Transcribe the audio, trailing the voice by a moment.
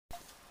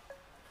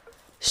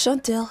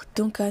Chantel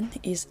Duncan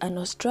is an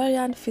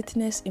Australian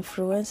fitness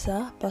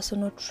influencer,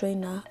 personal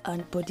trainer,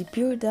 and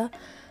bodybuilder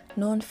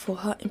known for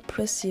her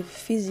impressive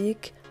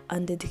physique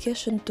and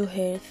dedication to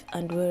health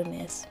and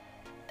wellness.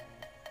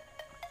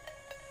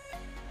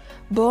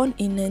 Born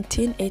in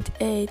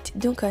 1988,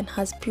 Duncan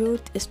has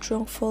built a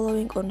strong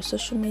following on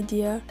social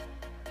media,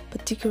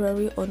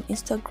 particularly on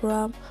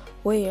Instagram,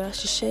 where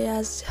she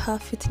shares her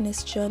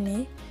fitness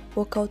journey,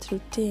 workout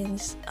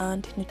routines,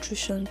 and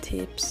nutrition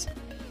tips.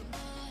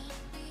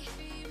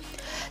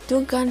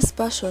 Duncan's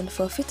passion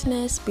for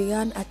fitness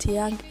began at a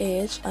young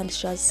age, and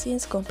she has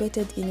since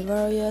competed in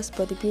various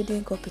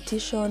bodybuilding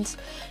competitions,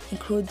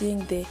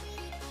 including the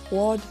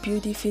World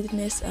Beauty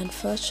Fitness and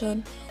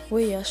Fashion,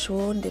 where she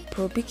won the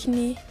Pro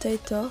Bikini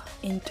title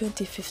in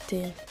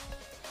 2015.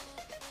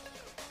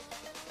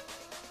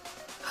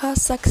 Her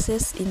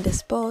success in the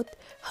sport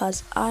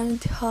has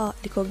earned her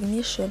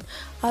recognition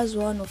as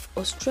one of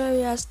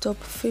Australia's top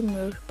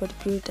female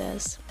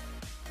bodybuilders.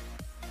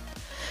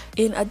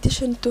 In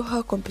addition to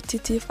her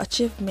competitive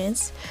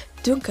achievements,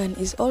 Duncan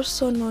is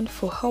also known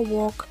for her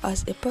work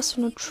as a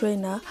personal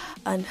trainer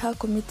and her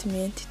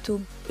commitment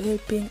to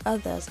helping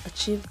others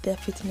achieve their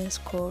fitness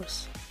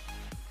goals.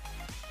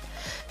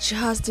 She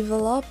has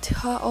developed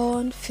her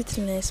own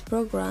fitness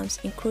programs,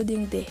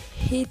 including the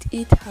Hit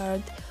It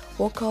Hard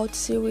workout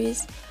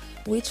series,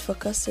 which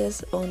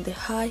focuses on the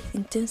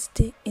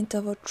high-intensity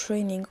interval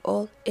training,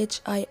 or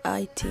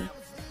HIIT.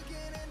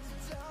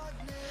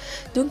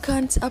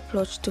 Duncan's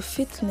approach to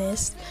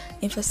fitness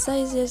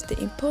emphasizes the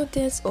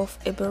importance of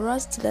a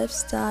balanced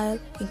lifestyle,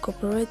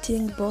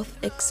 incorporating both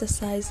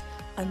exercise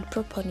and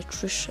proper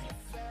nutrition.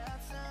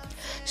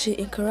 She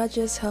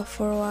encourages her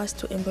followers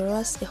to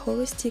embrace a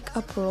holistic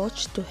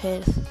approach to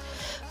health,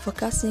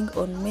 focusing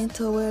on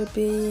mental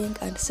well-being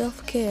and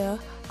self-care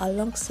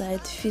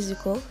alongside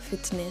physical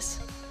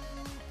fitness.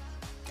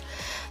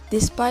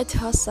 Despite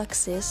her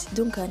success,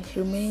 Duncan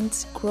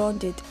remains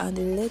grounded and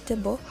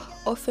relatable,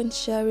 often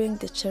sharing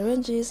the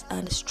challenges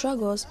and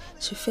struggles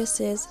she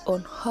faces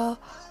on her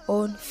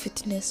own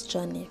fitness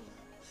journey.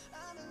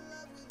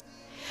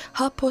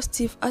 Her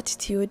positive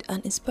attitude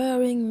and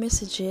inspiring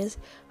messages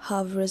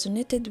have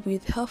resonated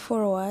with her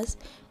followers,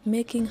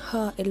 making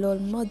her a role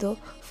model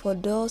for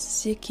those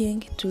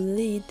seeking to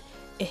lead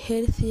a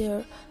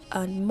healthier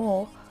and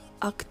more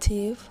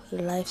active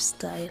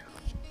lifestyle.